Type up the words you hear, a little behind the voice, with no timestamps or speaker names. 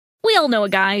all know a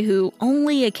guy who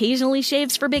only occasionally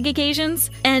shaves for big occasions,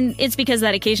 and it's because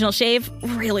that occasional shave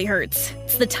really hurts.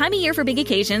 It's the time of year for big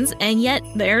occasions, and yet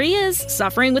there he is,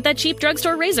 suffering with that cheap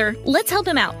drugstore razor. Let's help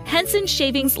him out. Henson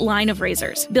Shaving's line of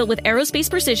razors, built with aerospace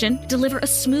precision, deliver a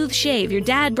smooth shave your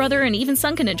dad, brother, and even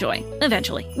son can enjoy,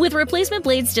 eventually. With replacement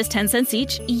blades just 10 cents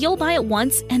each, you'll buy it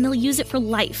once, and they'll use it for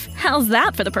life. How's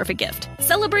that for the perfect gift?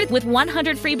 Celebrate with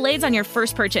 100 free blades on your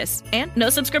first purchase, and no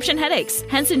subscription headaches.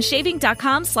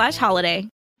 HensonShaving.com/holiday.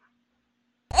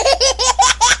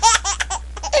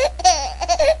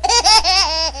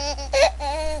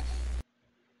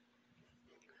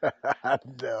 I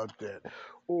love that.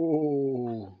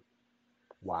 Oh,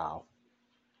 wow.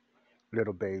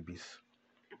 Little babies.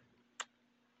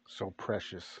 So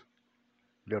precious.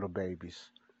 Little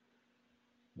babies.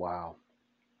 Wow.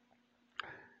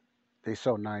 They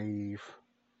so naive.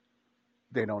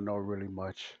 They don't know really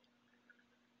much.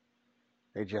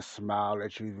 They just smile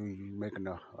at you. You making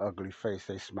an ugly face.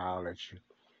 They smile at you.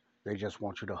 They just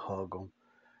want you to hug them.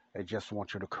 They just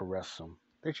want you to caress them.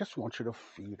 They just want you to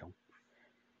feed them.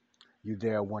 You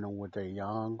there when they're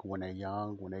young, when they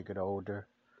get older.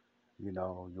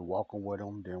 You're walking with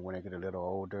them. Then when they get a little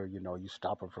older, you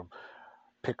stop them from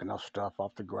picking up stuff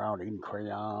off the ground, eating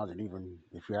crayons, and even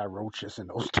if you had roaches in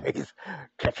those days,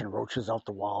 catching roaches off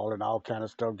the wall and all kind of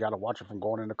stuff. You got to watch them from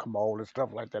going in the commode and stuff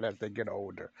like that as they get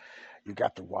older. You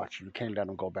got to watch. You can't let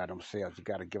them go by themselves. You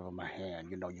got to give them a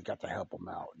hand. You got to help them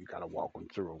out. You got to walk them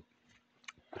through.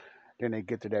 Then they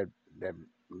get to that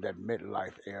that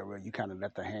midlife era. You kind of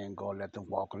let the hand go, let them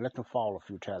walk, and let them fall a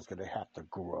few times because they have to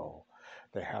grow.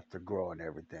 They have to grow and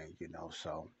everything.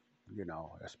 So,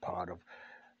 as part of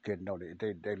getting know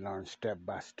they learn step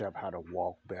by step how to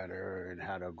walk better and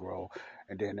how to grow,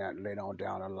 and then that later on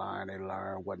down the line they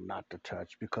learn what not to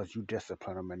touch because you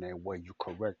discipline them in their way, you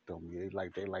correct them. They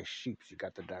like sheep. You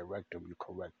got to direct them, you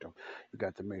correct them, you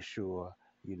got to make sure.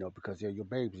 Because they're your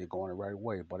babies, they're going the right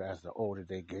way. But as the older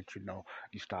they get,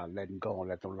 you start letting go and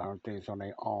let them learn things on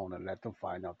their own and let them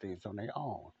find out things on their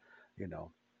own. You know,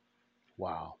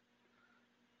 wow,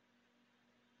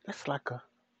 that's like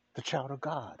the child of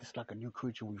God. It's like a new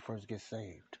creature when you first get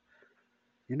saved.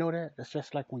 You know that? That's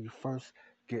just like when you first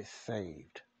get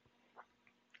saved.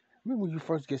 Remember when you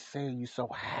first get saved, you're so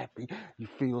happy, you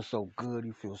feel so good,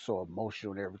 you feel so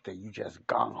emotional and everything. You just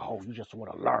gung ho, you just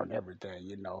want to learn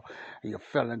everything. And you're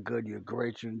feeling good, you're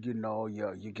great, you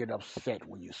get upset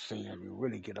when you sin. You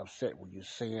really get upset when you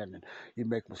sin and you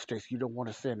make mistakes. You don't want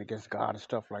to sin against God and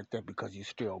stuff like that because you're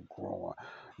still growing.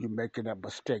 You're making that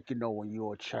mistake. When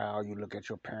you're a child, you look at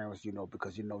your parents,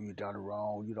 because you done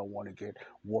wrong. You don't want to get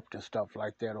whooped and stuff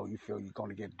like that, or you feel you're going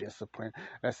to get disciplined.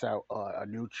 That's how a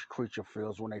new creature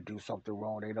feels when they do something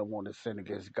wrong. They don't want to sin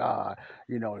against God,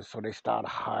 so they start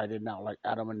hiding out like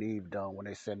Adam and Eve done when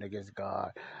they sinned against God.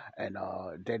 And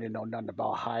they didn't know nothing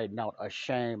about hiding out a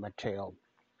shame until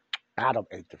Adam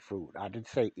ate the fruit. I didn't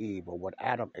say Eve, but when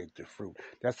Adam ate the fruit,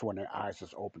 that's when their eyes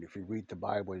was open. If you read the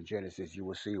Bible in Genesis, you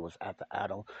will see it was after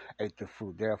Adam ate the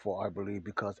fruit. Therefore, I believe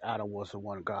because Adam was the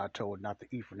one God told not to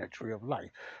eat from that tree of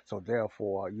life. So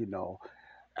therefore,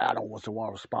 Adam was the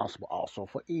one responsible also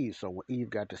for Eve. So when Eve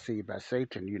got deceived by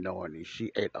Satan, and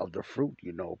she ate of the fruit,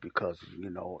 because,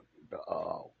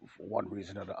 for one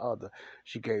reason or the other,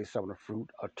 she gave some of the fruit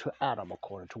to Adam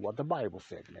according to what the Bible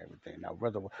said and everything. Now,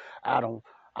 whether Adam,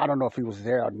 I don't know if he was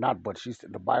there or not, but she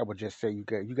said the Bible just say you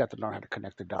got to learn how to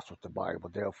connect the dots with the Bible.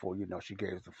 Therefore, she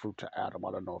gave the fruit to Adam.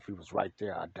 I don't know if he was right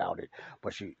there. I doubt it.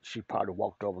 But she probably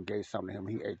walked over and gave something to him.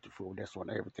 He ate the fruit. That's when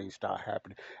everything started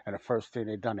happening. And the first thing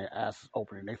they done, their eyes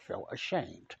open and they felt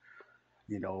ashamed,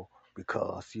 you know,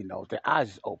 because, their eyes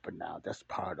is open now. That's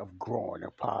part of growing,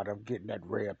 a part of getting that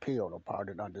red pill, a part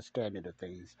of understanding the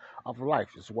things of life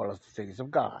as well as the things of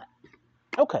God.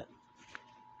 Okay,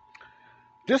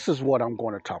 this is what I'm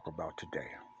going to talk about today.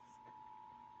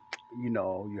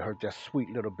 You heard that sweet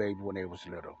little baby when they was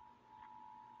little.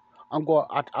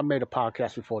 I made a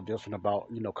podcast before this one about,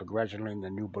 congratulating the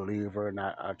new believer, and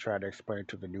I try to explain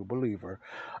to the new believer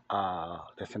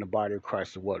that's in the body of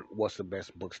Christ what's the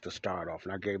best books to start off.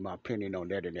 And I gave my opinion on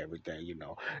that and everything.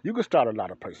 You can start a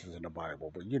lot of places in the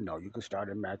Bible, but, you can start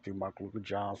in Matthew, Mark, Luke, and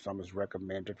John. Some is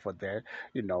recommended for that.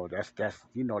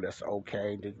 That's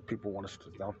okay. People want to,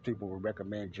 some people will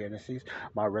recommend Genesis.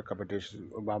 My recommendation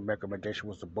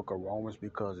was the book of Romans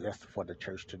because that's for the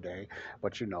church today.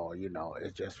 But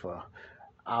it's just for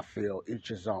I feel each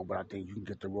his own, but I think you can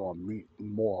get the raw meat,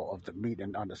 more of the meat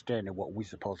and understanding what we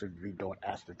supposed to be doing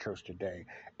as the church today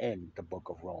in the book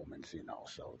of Romans.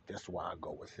 So that's why I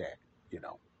go with that. You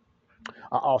know.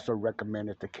 I also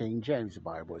recommended the King James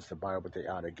Bible. It's the Bible they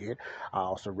ought to get. I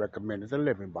also recommended the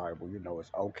Living Bible. You know,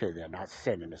 it's okay. They're not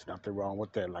sinning. There's nothing wrong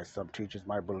with that. Like some teachers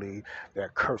might believe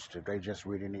they're cursed if they just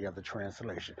read any other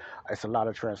translation. It's a lot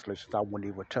of translations I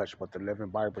wouldn't even touch, but the Living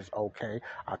Bible is okay.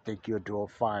 I think you're doing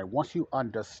fine. Once you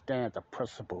understand the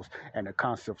principles and the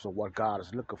concepts of what God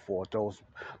is looking for,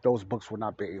 those books will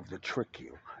not be able to trick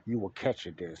you. You will catch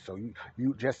it there. So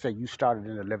you just say you started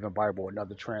in the Living Bible,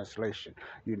 another translation.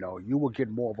 You know, you will get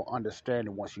more of an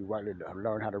understanding once you rightly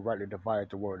learn how to rightly divide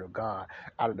the word of God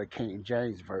out of the King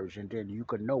James version. Then you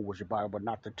can know which Bible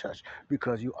not to touch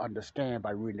because you understand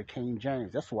by reading the King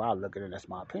James. That's why I look at it. That's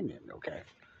my opinion. Okay,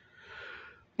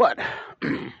 but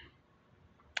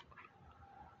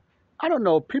I don't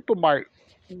know. People might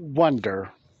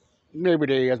wonder. Maybe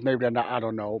they is, maybe they're not. I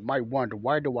don't know. Might wonder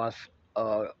why do I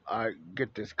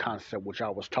get this concept which I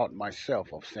was taught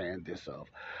myself of saying this of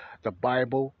the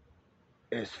Bible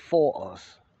is for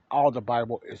us. All the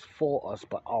Bible is for us,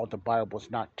 but all the Bible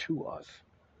is not to us.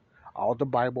 All the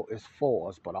Bible is for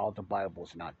us, but all the Bible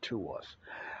is not to us.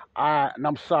 And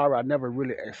I'm sorry, I never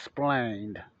really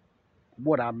explained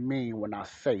what I mean when I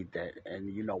say that.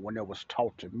 And you know, when it was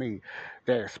taught to me,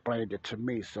 they explained it to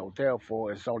me. So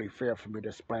therefore, it's only fair for me to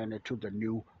explain it to the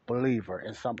new believer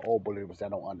and some old believers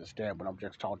that don't understand. But I'm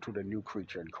just talking to the new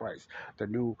creature in Christ, the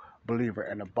new believer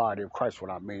in the body of Christ.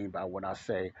 What I mean by when I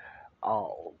say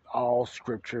all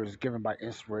scripture is given by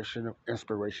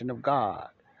inspiration of God.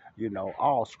 You know,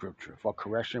 all scripture for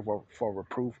correction, for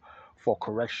reproof, for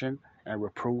correction and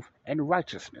reproof and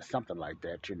righteousness, something like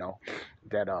that. You know,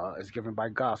 that is given by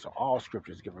God. So all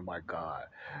scripture is given by God.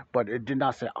 But it did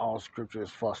not say all scripture is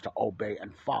for us to obey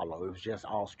and follow. It was just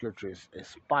all scripture is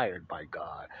inspired by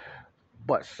God.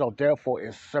 But so therefore,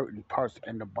 is certain parts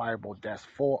in the Bible that's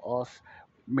for us,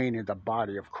 meaning the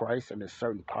body of Christ, and there's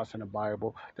certain parts in the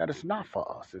Bible that is not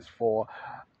for us. It's for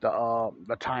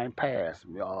the time past,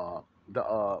 the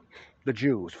uh, the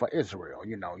Jews, for Israel.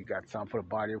 You know, you got some for the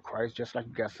body of Christ, just like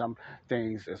you got some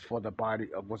things is for the body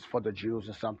of what's for the Jews,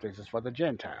 and some things is for the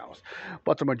Gentiles.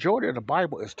 But the majority of the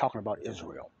Bible is talking about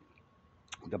Israel.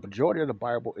 The majority of the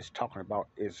Bible is talking about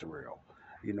Israel.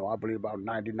 You know, I believe about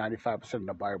 90, 95% of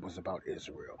the Bible is about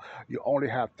Israel. You only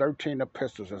have 13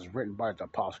 epistles as written by the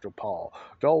Apostle Paul.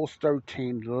 Those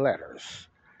 13 letters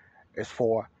is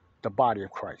for the body of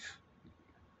Christ.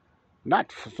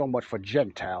 Not for so much for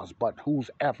Gentiles, but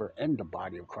who's ever in the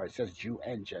body of Christ. That's Jew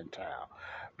and Gentile.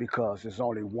 Because there's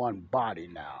only one body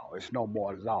now. It's no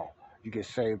more law. You get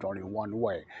saved only one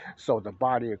way. So the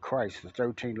body of Christ, the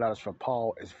 13 letters from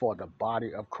Paul is for the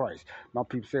body of Christ. Some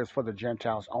people say it's for the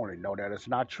Gentiles only. No, that is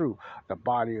not true. The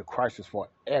body of Christ is for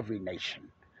every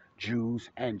nation. Jews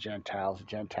and Gentiles,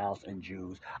 Gentiles and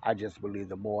Jews. I just believe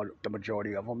the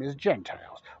majority of them is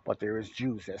Gentiles, but there is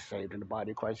Jews that's saved in the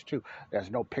body of Christ too. There's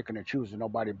no picking and choosing,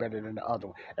 nobody better than the other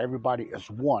one. Everybody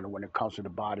is one when it comes to the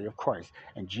body of Christ,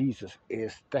 and Jesus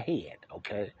is the head.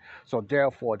 Okay, so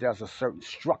therefore, there's a certain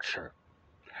structure,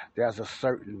 there's a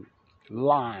certain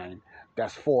line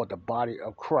that's for the body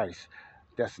of Christ.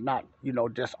 That's not,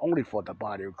 that's only for the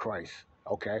body of Christ.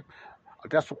 Okay,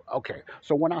 that's okay.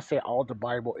 So when I say all the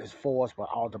Bible is for us, but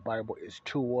all the Bible is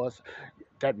to us,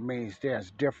 that means there's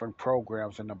different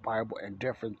programs in the Bible and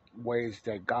different ways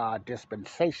that God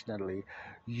dispensationally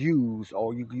use,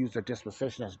 or you can use the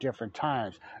dispensation as different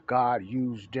times. God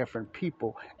used different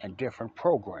people and different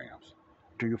programs.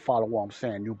 Do you follow what I'm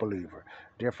saying, new believer?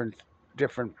 Different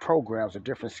programs and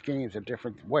different schemes and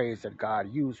different ways that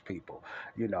God used people.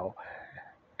 You know,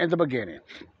 in the beginning,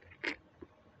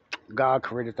 God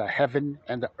created the heaven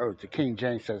and the earth. The King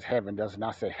James says heaven, does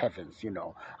not say heavens.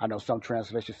 I know some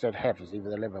translations said heavens,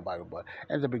 even the Living Bible, but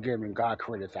in the beginning, God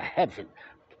created the heaven,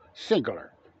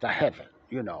 singular, the heaven.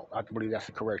 I believe that's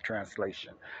the correct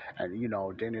translation. And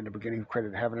then in the beginning, He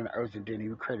created heaven and earth, and then He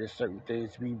created certain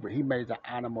things. He made the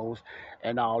animals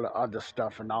and all the other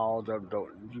stuff, and all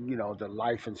the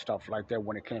life and stuff like that.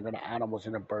 When it came to the animals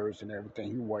and the birds and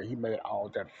everything, He made all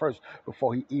that first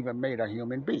before He even made a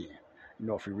human being.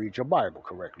 If you read your Bible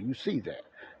correctly, you see that.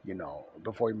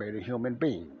 Before He made a human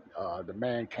being, the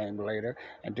man came later,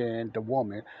 and then the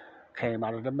woman came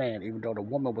out of the man. Even though the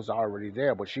woman was already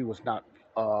there, but she was not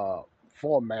uh,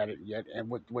 formatted yet,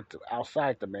 and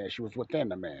outside the man, she was within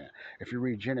the man. If you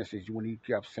read Genesis, when He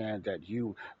kept saying that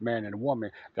you, man and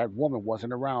woman, that woman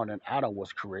wasn't around, and Adam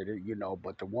was created,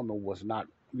 but the woman was not,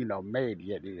 made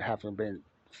yet. It hasn't been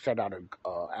set out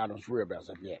of Adam's rib as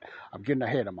of yet. I'm getting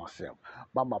ahead of myself.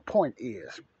 But my point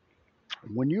is,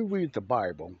 when you read the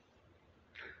Bible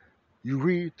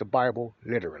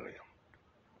literally.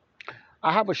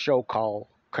 I have a show called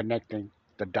Connecting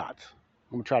the Dots.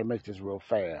 I'm going to try to make this real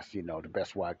fast, the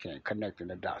best way I can, connecting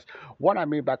the dots. What I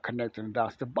mean by connecting the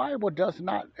dots, the Bible does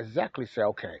not exactly say,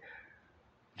 okay,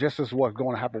 this is what's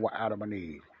going to happen with Adam and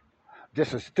Eve.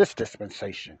 This is this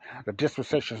dispensation. The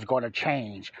dispensation is going to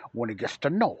change when it gets to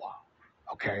Noah.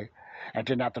 Okay? And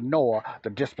then after Noah, the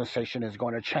dispensation is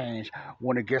going to change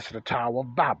when it gets to the Tower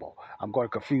of Babel. I'm going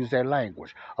to confuse their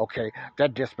language. Okay?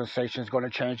 That dispensation is going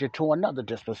to change into another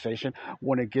dispensation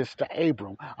when it gets to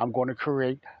Abram. I'm going to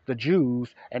create the Jews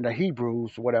and the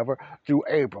Hebrews, whatever, through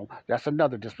Abram. That's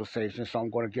another dispensation. So I'm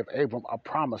going to give Abram a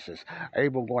promises.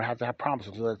 Abram going to have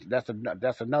promises. So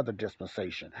that's another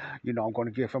dispensation. I'm going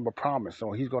to give him a promise.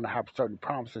 So he's going to have certain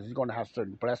promises. He's going to have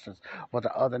certain blessings for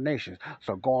the other nations.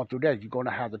 So going through that, you're going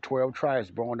to have the 12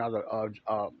 tribes born out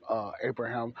of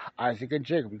Abraham, Isaac, and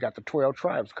Jacob. You got the 12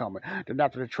 tribes coming. Then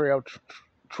after the 12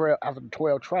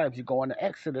 tribes, you go into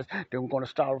Exodus. Then we're going to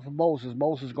start with Moses.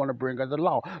 Moses is going to bring us the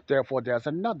law. Therefore, there's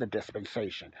another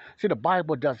dispensation. See, the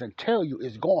Bible doesn't tell you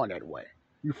it's going that way.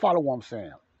 You follow what I'm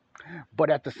saying? But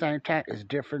at the same time, it's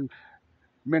different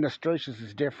ministrations,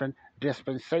 is different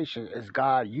dispensations, as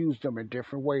God used them in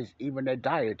different ways. Even their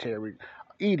dietary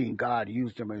eating, God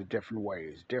used them in different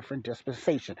ways, different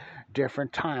dispensation,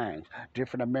 different times,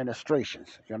 different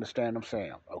administrations. You understand what I'm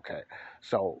saying? Okay.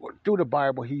 So through the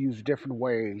Bible, he used different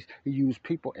ways. He used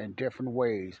people in different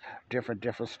ways, different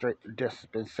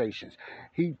dispensations.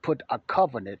 He put a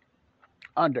covenant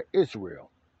under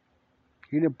Israel.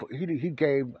 He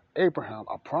gave Abraham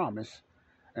a promise,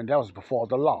 and that was before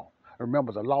the law.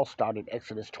 Remember, the law started in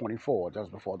Exodus 24. That was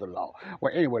before the law.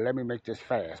 Well, anyway, let me make this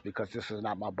fast because this is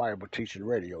not my Bible teaching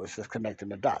radio. It's just connecting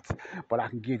the dots. But I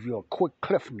can give you a quick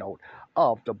cliff note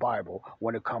of the Bible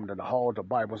when it comes to the whole. The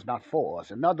Bible's not for us.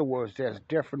 In other words, there's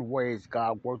different ways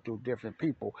God worked through different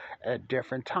people at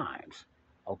different times.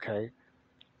 Okay?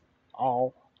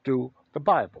 All through the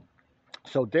Bible.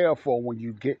 So therefore, when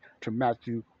you get to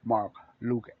Matthew, Mark,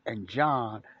 Luke, and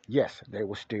John, yes, they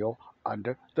were still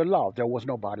under the law. There was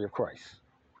no body of Christ.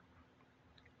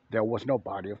 There was no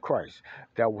body of Christ.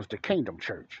 There was the kingdom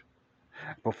church.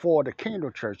 Before the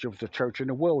kingdom church, it was the church in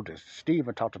the wilderness.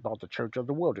 Stephen talked about the church of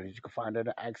the wilderness. You can find that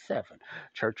in Acts 7.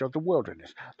 Church of the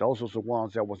wilderness. Those was the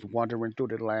ones that was wandering through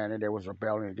the land and they was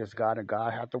rebelling against God, and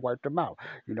God had to wipe them out.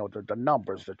 The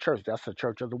numbers, the church, that's the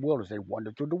church of the wilderness. They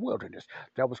wandered through the wilderness.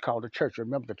 That was called the church.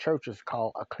 Remember, the church is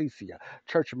called ecclesia.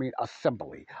 Church means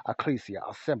assembly. Ecclesia,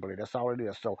 assembly. That's all it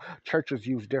is. So churches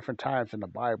use different times in the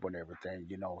Bible and everything,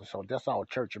 So that's all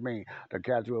church means, the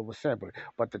gathering of assembly.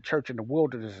 But the church in the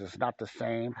wilderness is not the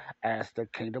same as the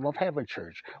kingdom of heaven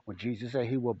church. When Jesus said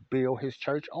he will build his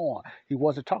church on, he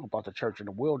wasn't talking about the church in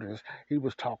the wilderness. He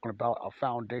was talking about a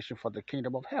foundation for the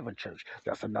kingdom of heaven church.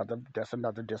 That's another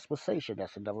dispensation.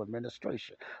 That's another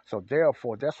administration. So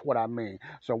therefore, that's what I mean.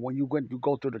 So when you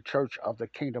go through the church of the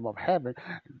kingdom of heaven,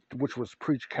 which was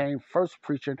came first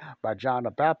preaching by John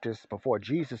the Baptist before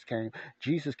Jesus came.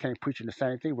 Jesus came preaching the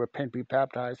same thing: repent, be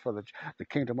baptized, for the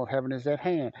kingdom of heaven is at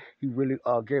hand. He really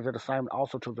gave that assignment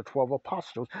also to the 12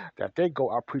 apostles, that they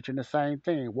go out preaching the same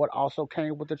thing. What also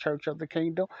came with the church of the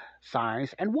kingdom?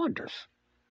 Signs and wonders.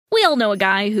 We all know a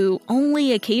guy who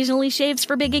only occasionally shaves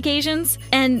for big occasions,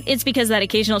 and it's because that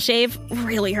occasional shave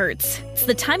really hurts. It's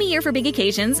the time of year for big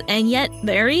occasions, and yet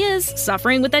there he is,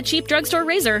 suffering with that cheap drugstore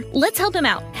razor. Let's help him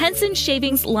out. Henson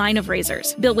Shaving's line of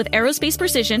razors, built with aerospace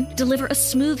precision, deliver a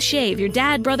smooth shave your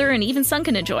dad, brother, and even son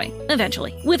can enjoy,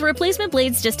 eventually. With replacement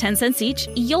blades just 10 cents each,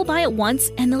 you'll buy it once,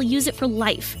 and they'll use it for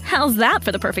life. How's that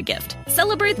for the perfect gift?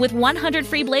 Celebrate with 100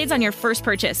 free blades on your first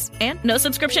purchase, and no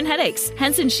subscription headaches.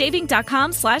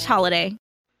 HensonShaving.com/holiday.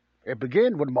 It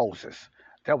began with Moses.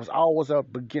 That was always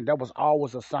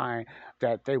a sign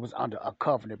that they was under a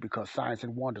covenant, because signs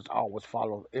and wonders always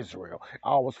follow Israel,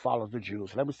 always follow the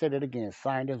Jews. Let me say that again: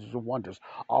 signs and wonders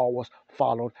always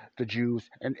followed the Jews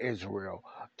and Israel.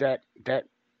 That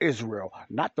Israel,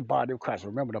 not the body of Christ.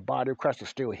 Remember, the body of Christ is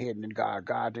still hidden in God.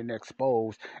 God didn't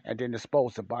expose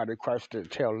the body of Christ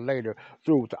until later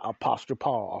through the Apostle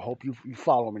Paul. I hope you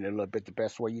follow me a little bit the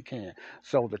best way you can.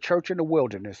 So the church in the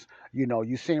wilderness,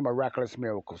 you see miraculous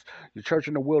miracles. The church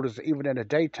in the wilderness, even in the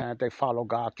daytime, they follow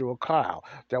God through a cloud.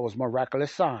 That was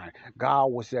miraculous sign. God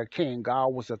was their king. God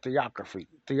was a theocracy.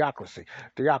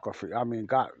 I mean,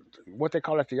 God, what they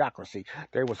call a theocracy.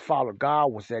 They was followed. God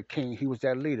was their king. He was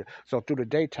their leader. So through the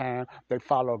daytime, they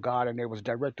followed God, and they was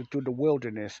directed through the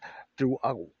wilderness through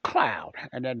a cloud.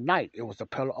 And at night, it was a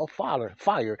pillar of fire.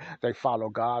 They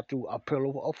followed God through a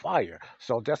pillar of fire.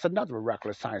 So that's another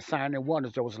miraculous sign. Sign and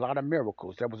wonders. There was a lot of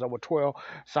miracles. There was over 12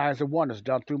 signs and wonders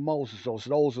done through Moses.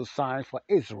 Those are signs for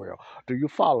Israel. Do you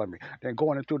follow me? Then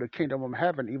going into the kingdom of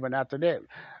heaven, even after that,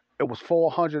 it was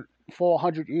 400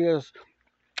 years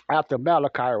After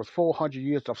Malachi, it was 400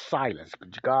 years of silence.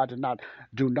 God did not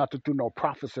do nothing through no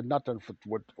prophets and nothing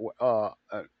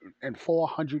in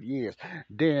 400 years.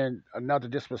 Then another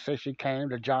dispensation came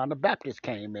that John the Baptist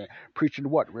came in, preaching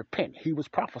what? Repent. He was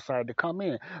prophesied to come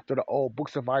in to the old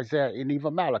books of Isaiah and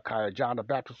even Malachi. John the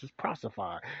Baptist was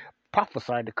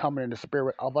prophesied to come in the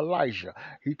spirit of Elijah.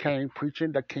 He came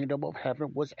preaching the kingdom of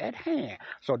heaven was at hand.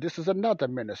 So this is another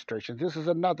administration. This is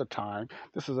another time.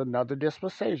 This is another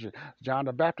dispensation. John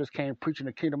the Baptist came preaching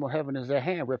the kingdom of heaven is at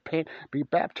hand. Repent, be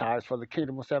baptized for the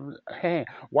kingdom of heaven at hand.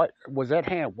 What was at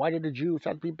hand? Why did the Jews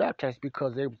have to be baptized?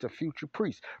 Because they was the future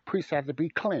priests. Priests had to be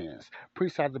cleansed.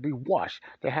 Priests had to be washed.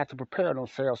 They had to prepare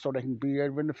themselves so they can be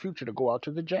able in the future to go out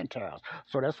to the Gentiles.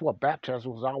 So that's what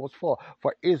baptism was always for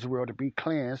Israel to be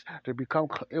cleansed, to become.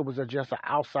 It was just an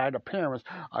outside appearance,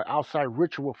 an outside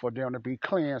ritual for them to be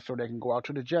cleansed so they can go out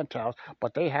to the Gentiles.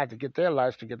 But they had to get their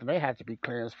lives together. They had to be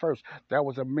cleansed first. That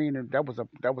was a meaning. That was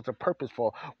a purpose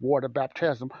for water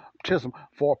baptism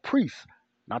for priests.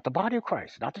 Not the body of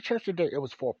Christ, not the church today. It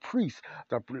was for priests,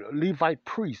 the Levite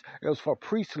priests. It was for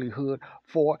priestlyhood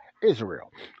for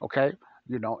Israel. Okay,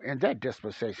 in that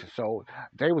dispensation. So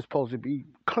they were supposed to be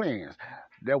cleansed.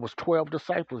 There was 12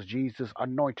 disciples. Jesus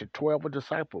anointed 12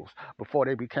 disciples before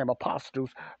they became apostles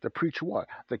to preach what?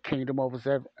 The kingdom of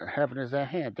heaven is at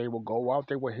hand. They will go out.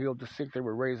 They will heal the sick. They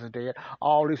will raise the dead.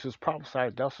 All this is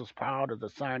prophesied. Thus is part of the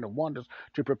sign of wonders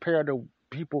to prepare the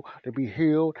people to be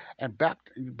healed and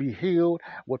be healed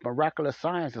with miraculous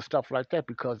signs and stuff like that,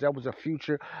 because there was a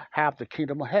future half the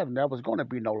kingdom of heaven. There was going to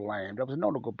be no lame. There was no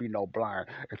going to be no blind.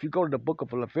 If you go to the book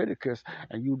of Leviticus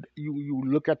and you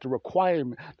look at the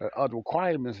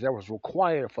requirements that was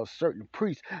required for certain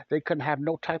priests, they couldn't have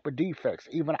no type of defects.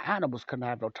 Even animals couldn't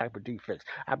have no type of defects.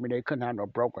 I mean, they couldn't have no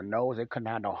broken nose. They couldn't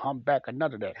have no humpback or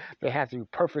none of that. They had to be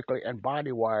perfectly and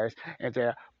body wise, and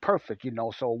they're perfect,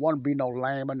 so it wouldn't be no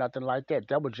lame or nothing like that.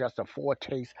 That was just a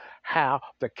foretaste how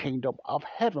the kingdom of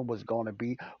heaven was going to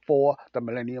be for the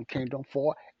millennium kingdom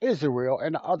for Israel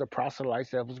and the other proselytes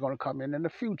that was going to come in the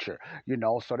future,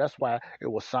 So that's why it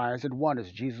was signs and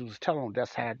wonders. Jesus was telling them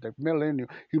that's how the millennium,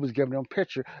 he was giving them a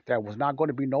picture that was not going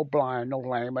to be no blind, no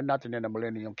lame, or nothing in the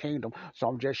millennium kingdom. So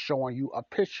I'm just showing you a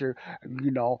picture,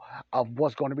 of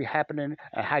what's going to be happening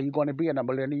and how you're going to be in the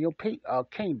millennium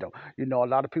kingdom. A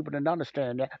lot of people didn't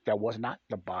understand that was not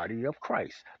the body of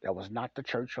Christ. That was not the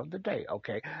church of the day,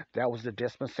 okay? That was the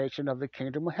dispensation of the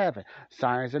kingdom of heaven.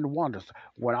 Signs and wonders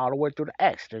went all the way through the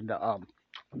Acts. And the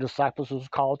disciples was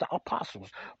called the apostles.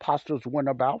 Apostles went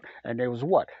about and they was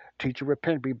what? Teach and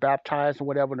repent, be baptized and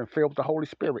whatever, and filled with the Holy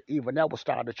Spirit. Even that was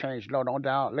starting to change later on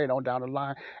down the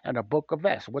line in the book of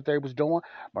Acts. What they was doing,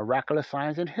 miraculous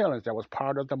signs and healings. That was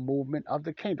part of the movement of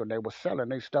the kingdom. They were selling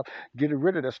their stuff, getting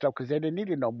rid of their stuff because they didn't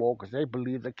need it no more, because they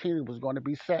believed the kingdom was going to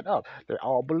be set up. They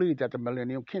all believed that the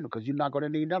millennium kingdom, because you're not going to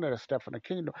need none of that stuff in the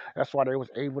kingdom. That's why they was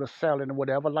able to sell it and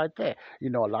whatever like that. A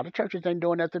lot of churches ain't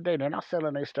doing that today. They're not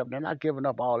selling their stuff. They're not giving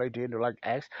up all they did. They're like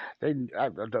Acts.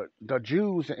 The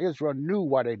Jews in Israel knew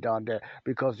why they done that,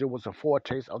 because it was a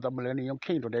foretaste of the millennium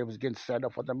kingdom. They was getting set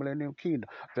up for the millennium kingdom.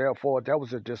 Therefore, there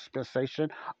was a dispensation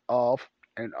of,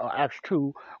 in Acts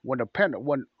 2, when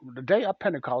the day of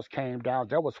Pentecost came down,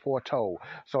 that was foretold.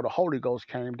 So the Holy Ghost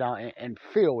came down and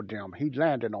filled them. He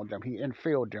landed on them. He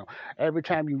infilled them. Every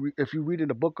time if you read in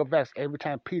the book of Acts, every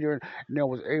time Peter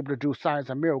was able to do signs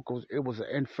and miracles, it was an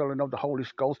infilling of the Holy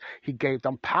Ghost. He gave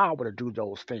them power to do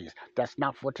those things. That's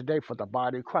not for today, for the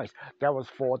body of Christ. That was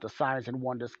for the Signs and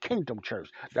Wonders Kingdom Church.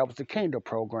 That was the kingdom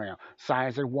program.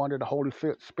 Signs and Wonders, the Holy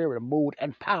Spirit moved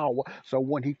and power. So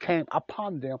when he came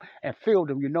upon them and filled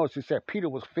them, you notice he said Peter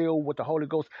was filled with the Holy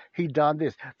Ghost. He done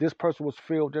this. This person was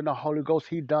filled in the Holy Ghost.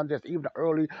 He done this. Even the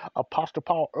early Apostle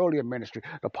Paul, earlier ministry,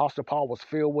 the Apostle Paul was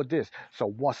filled with this. So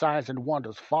one signs and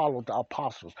wonders followed the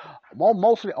apostles.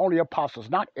 Mostly only apostles.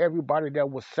 Not everybody that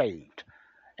was saved.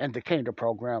 And the kingdom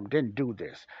program didn't do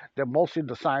this. Mostly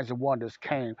the signs and wonders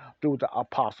came through the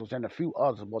apostles and a few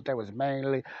others, but they was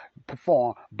mainly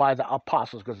performed by the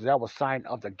apostles, because that was sign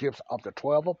of the gifts of the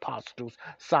 12 apostles,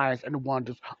 signs and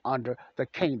wonders under the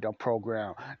kingdom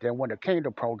program. Then when the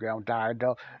kingdom program died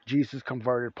up, Jesus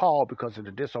converted Paul because of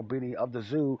the disobedience of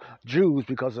the Jews,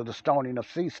 because of the stoning of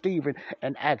Stephen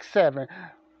in Acts 7.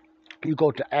 You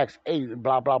go to Acts 8,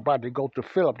 blah, blah, blah. Then you go to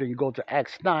Philip. Then you go to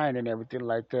Acts 9 and everything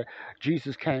like that.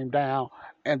 Jesus came down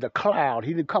and the cloud.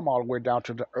 He didn't come all the way down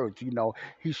to the earth.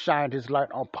 He shined his light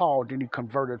on Paul. Then he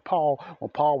converted Paul when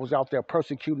Paul was out there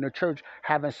persecuting the church,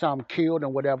 having some killed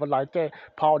and whatever like that.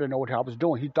 Paul didn't know what he was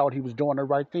doing. He thought he was doing the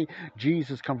right thing.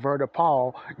 Jesus converted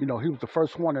Paul. He was the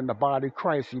first one in the body of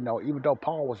Christ. Even though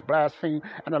Paul was blasphemed,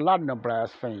 and a lot of them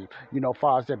blasphemed. As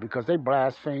far as that, because they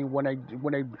blasphemed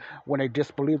when they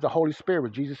disbelieved the Holy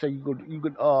Spirit. Jesus said you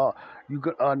could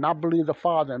not believe the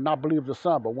Father and not believe the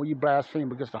Son, but when you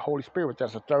blaspheme against the Holy Spirit,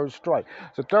 that's the third strike.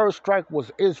 The third strike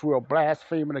was Israel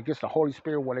blaspheming against the Holy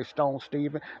Spirit when they stoned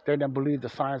Stephen. They didn't believe the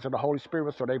signs of the Holy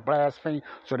Spirit, so they blasphemed.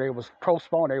 So they was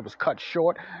postponed. They was cut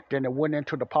short. Then it went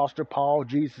into the Apostle Paul.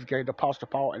 Jesus gave the Apostle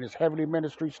Paul, and his heavenly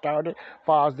ministry started. As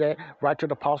far as that, right to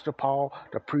the Apostle Paul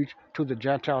to preach to the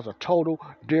Gentiles a total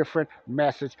different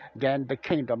message than the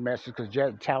kingdom message, because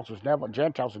Gentiles was never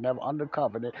under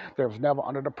covenant. They was never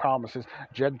under the promises.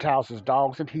 Gentiles is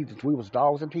dogs and heathens. We was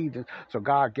dogs and heathens. So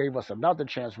God gave us another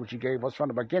chance, which he gave us from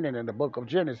the beginning in the book of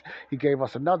Genesis. He gave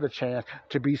us another chance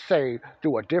to be saved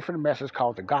through a different message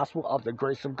called the gospel of the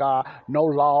grace of God. No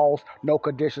laws, no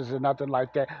conditions, and nothing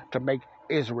like that to make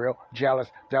Israel jealous.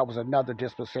 That was another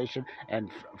dispensation, and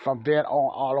from then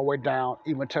on all the way down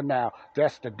even to now,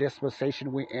 that's the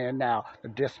dispensation we're in now, the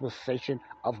dispensation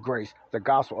of grace, the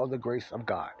gospel of the grace of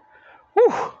God.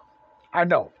 Whew, I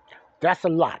know that's a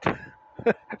lot.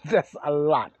 That's a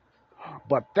lot,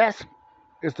 but that's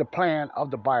is the plan of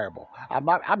the Bible.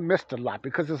 I missed a lot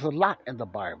because there's a lot in the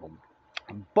Bible,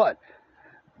 but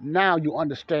now you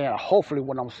understand, hopefully,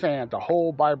 what I'm saying. The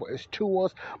whole Bible is to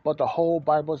us, but the whole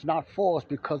Bible is not for us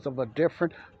because of a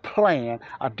different plan,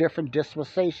 a different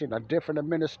dispensation, a different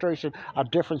administration, a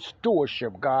different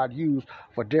stewardship God used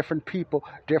for different people,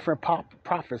 different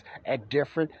prophets at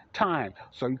different times.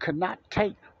 So you cannot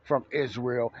take from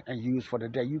Israel and use for the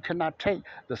day. You cannot take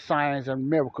the signs and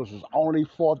miracles is only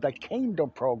for the kingdom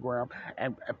program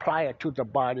and apply it to the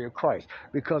body of Christ,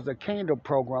 because the kingdom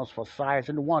programs for signs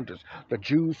and wonders. The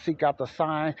Jews seek out the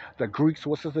signs, the Greeks,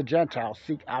 which is the Gentiles,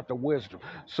 seek out the wisdom.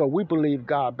 So we believe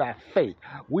God by faith.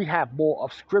 We have more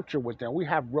of scripture with them. We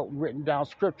have written down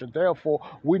scripture. Therefore,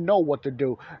 we know what to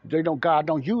do. God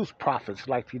don't use prophets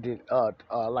like he did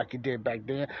back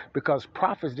then, because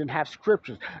prophets didn't have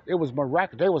scriptures. It was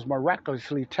miraculous. They was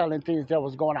miraculously telling things that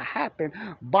was going to happen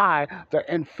by the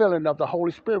infilling of the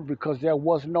Holy Spirit, because there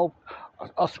was no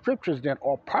scriptures then,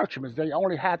 or parchments. They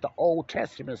only had the Old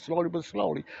Testament. Slowly but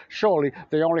surely,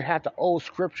 they only had the old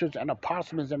scriptures and the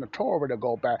parchments and the Torah to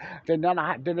go back. They didn't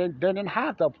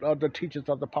have the teachings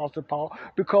of the Apostle Paul,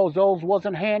 because those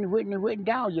wasn't handwritten and written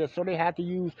down yet. So they had to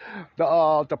use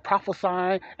the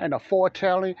prophesying and the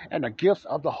foretelling and the gifts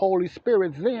of the Holy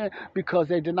Spirit then, because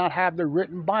they did not have the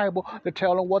written Bible to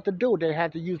tell them what to do. They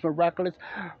had to use miraculous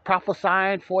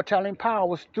prophesying, foretelling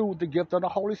powers through the gift of the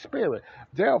Holy Spirit.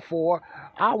 Therefore,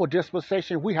 our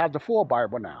dispensation, we have the full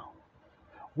Bible now.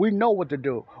 We know what to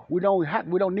do. We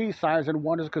don't need signs and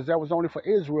wonders, because that was only for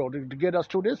Israel to get us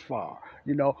to this far.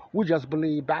 We just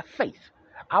believe by faith.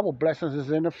 Our blessings is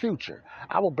in the future.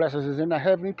 Our blessings is in the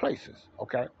heavenly places.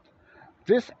 Okay.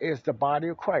 This is the body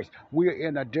of Christ. We're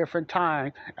in a different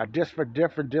time, a different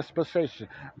dispensation.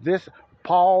 This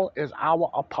Paul is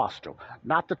our apostle,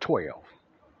 not the 12.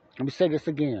 Let me say this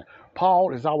again.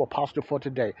 Paul is our apostle for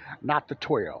today, not the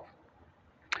 12.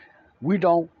 We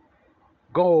don't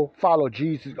go follow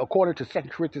Jesus. According to 2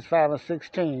 Corinthians 5 and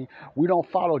 16, we don't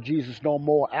follow Jesus no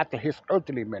more after his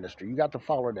earthly ministry. You got to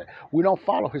follow that. We don't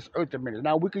follow his earthly ministry.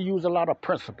 Now, we can use a lot of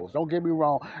principles, don't get me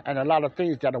wrong, and a lot of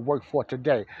things that will work for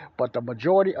today. But the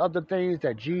majority of the things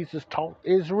that Jesus taught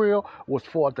Israel was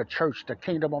for the church. The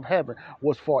kingdom of heaven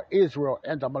was for Israel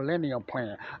and the millennium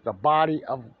plan. The body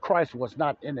of Christ was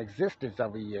not in existence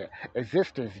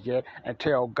yet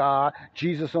until God,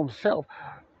 Jesus himself,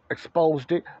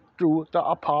 exposed it through the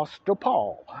Apostle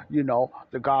Paul,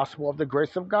 the gospel of the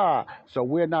grace of God. So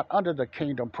we're not under the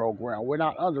kingdom program. We're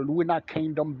not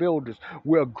kingdom builders.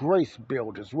 We're grace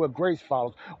builders. We're grace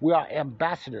followers. We are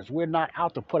ambassadors. We're not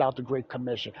out to put out the Great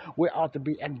Commission. We're out to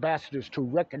be ambassadors to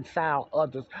reconcile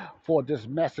others for this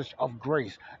message of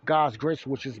grace. God's grace,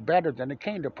 which is better than the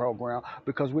kingdom program,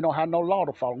 because we don't have no law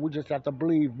to follow. We just have to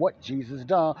believe what Jesus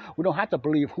done. We don't have to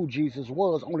believe who Jesus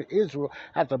was. Only Israel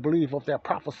has to believe of their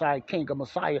prophesied king or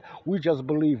Messiah. We just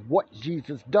believe what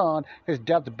Jesus done, his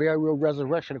death, burial,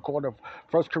 resurrection, according to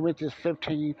 1 Corinthians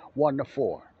 15,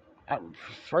 1-4.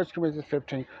 1 Corinthians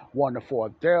 15,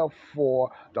 1-4. Therefore,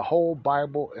 the whole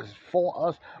Bible is for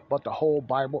us, but the whole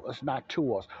Bible is not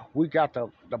to us. We got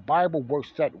the Bible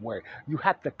works that way. You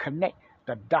have to connect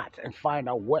the dots and find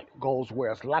out what goes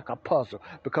where. It's like a puzzle,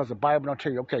 because the Bible don't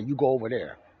tell you, okay, you go over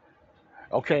there.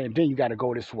 Okay, and then you got to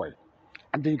go this way.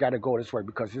 And then you got to go this way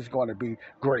because it's going to be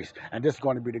grace, and this is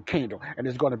going to be the kingdom, and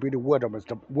it's going to be the wilderness.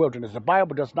 The wilderness. The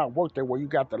Bible does not work that way. You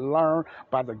got to learn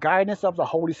by the guidance of the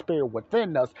Holy Spirit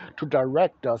within us to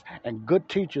direct us, and good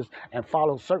teachers, and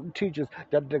follow certain teachers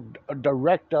that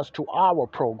direct us to our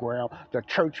program, the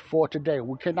church for today.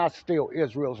 We cannot steal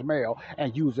Israel's mail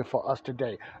and use it for us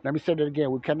today. Let me say that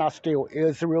again. We cannot steal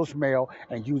Israel's mail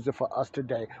and use it for us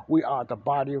today. We are the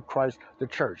body of Christ, the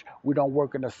church. We don't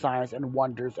work in the signs and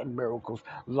wonders and miracles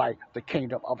like the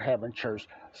kingdom of heaven church,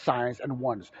 signs and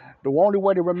wonders. The only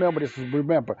way to remember this is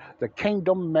remember the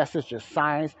kingdom message is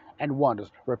signs and wonders.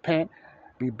 Repent,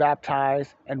 be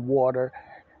baptized in water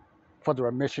for the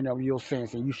remission of your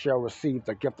sins, and you shall receive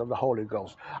the gift of the Holy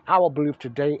Ghost. Our belief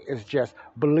today is just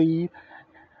believe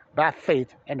by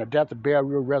faith in the death,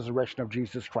 burial, resurrection of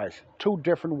Jesus Christ. Two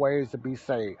different ways to be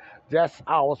saved. That's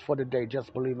ours for today,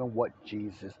 just believing what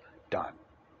Jesus done.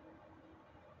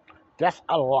 That's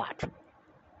a lot.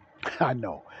 I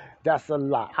know. That's a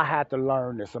lot. I had to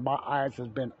learn this, and my eyes has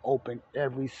been open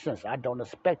ever since. I don't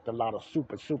expect a lot of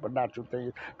supernatural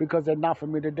things because they're not for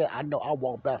me today. I know I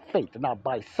walk by faith and not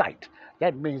by sight.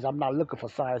 That means I'm not looking for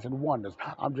signs and wonders.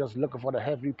 I'm just looking for the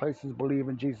heavenly places,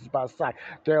 believing Jesus by sight.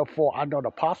 Therefore, I know the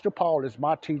Apostle Paul is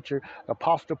my teacher. The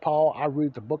Apostle Paul, I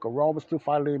read the book of Romans through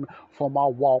Philemon for my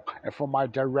walk and for my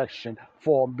direction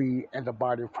for me and the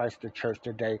body of Christ, the church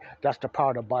today. That's the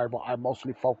part of the Bible I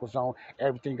mostly focus on.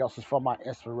 Everything else is for my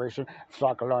inspiration so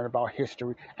I can learn about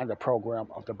history and the program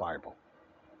of the Bible.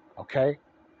 Okay?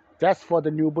 That's for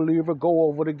the new believer. Go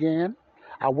over it again.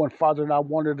 I went farther than I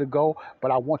wanted to go,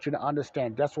 but I want you to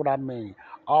understand. That's what I mean.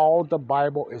 All the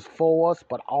Bible is for us,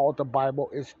 but all the Bible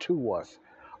is to us.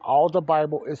 All the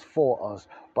Bible is for us,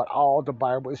 but all the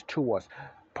Bible is to us.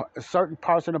 Certain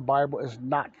parts in the Bible is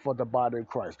not for the body of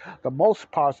Christ. The most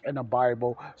parts in the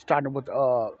Bible, starting with the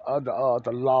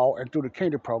law and through the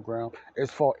kingdom program,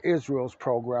 is for Israel's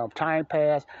program, time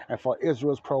past, and for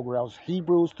Israel's programs,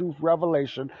 Hebrews through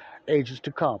Revelation, ages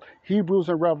to come. Hebrews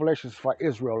and Revelations for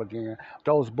Israel again.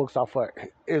 Those books are for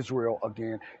Israel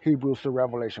again. Hebrews to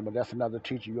Revelation, but that's another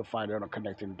teaching you'll find out on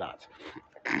Connecting the Dots.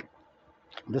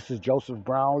 This is Joseph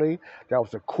Brownlee. That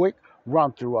was a quick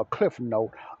run through, a cliff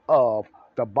note of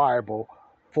the Bible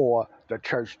for the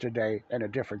church today and the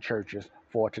different churches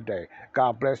for today.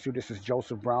 God bless you. This is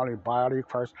Joseph Brownlee, Body of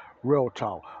Christ, Real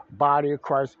Talk. Body of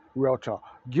Christ, Real Talk.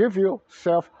 Give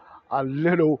yourself a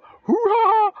little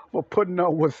hoorah for putting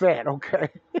up with that, okay?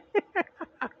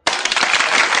 All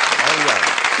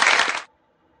right.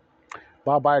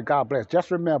 Bye-bye. God bless.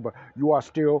 Just remember, you are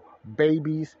still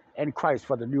babies in Christ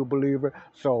for the new believer.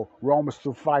 So Romans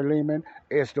through Philemon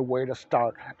is the way to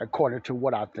start according to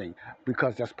what I think,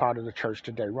 because that's part of the church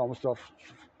today. Romans through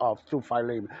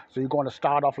Philemon. So you're going to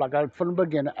start off like that from the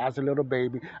beginning as a little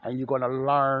baby, and you're going to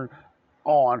learn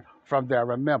on from there.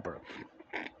 Remember,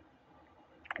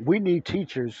 we need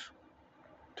teachers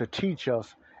to teach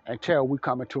us until we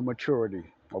come into maturity,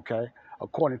 okay?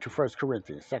 According to 1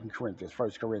 Corinthians, 2 Corinthians,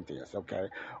 1 Corinthians, okay?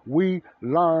 We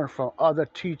learn from other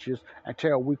teachers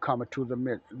until we come into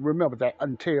remember that,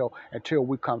 until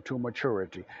we come to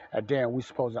maturity. And then we're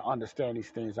supposed to understand these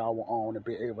things on our own and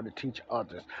be able to teach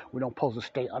others. We don't supposed to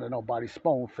stay under nobody's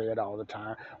spoon-fed all the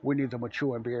time. We need to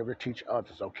mature and be able to teach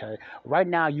others, okay? Right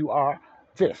now you are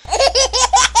this.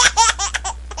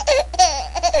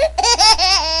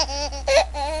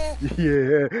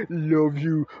 Yeah, love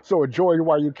you. So enjoy it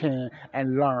while you can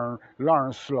and learn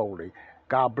slowly.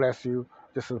 God bless you.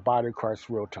 This is Body of Christ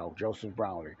Real Talk. Joseph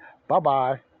Brownlee.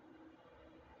 Bye-bye.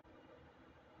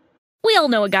 We all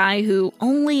know a guy who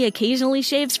only occasionally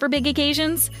shaves for big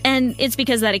occasions, and it's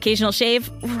because that occasional shave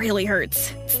really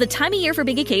hurts. It's the time of year for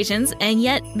big occasions, and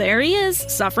yet there he is,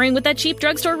 suffering with that cheap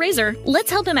drugstore razor. Let's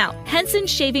help him out. Henson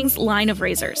Shaving's line of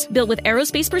razors, built with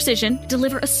aerospace precision,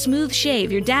 deliver a smooth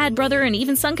shave your dad, brother, and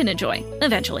even son can enjoy,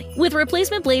 eventually. With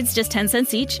replacement blades just 10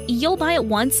 cents each, you'll buy it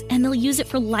once, and they'll use it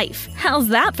for life. How's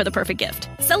that for the perfect gift?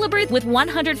 Celebrate with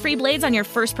 100 free blades on your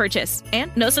first purchase,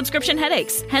 and no subscription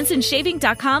headaches.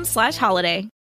 HensonShaving.com/holiday.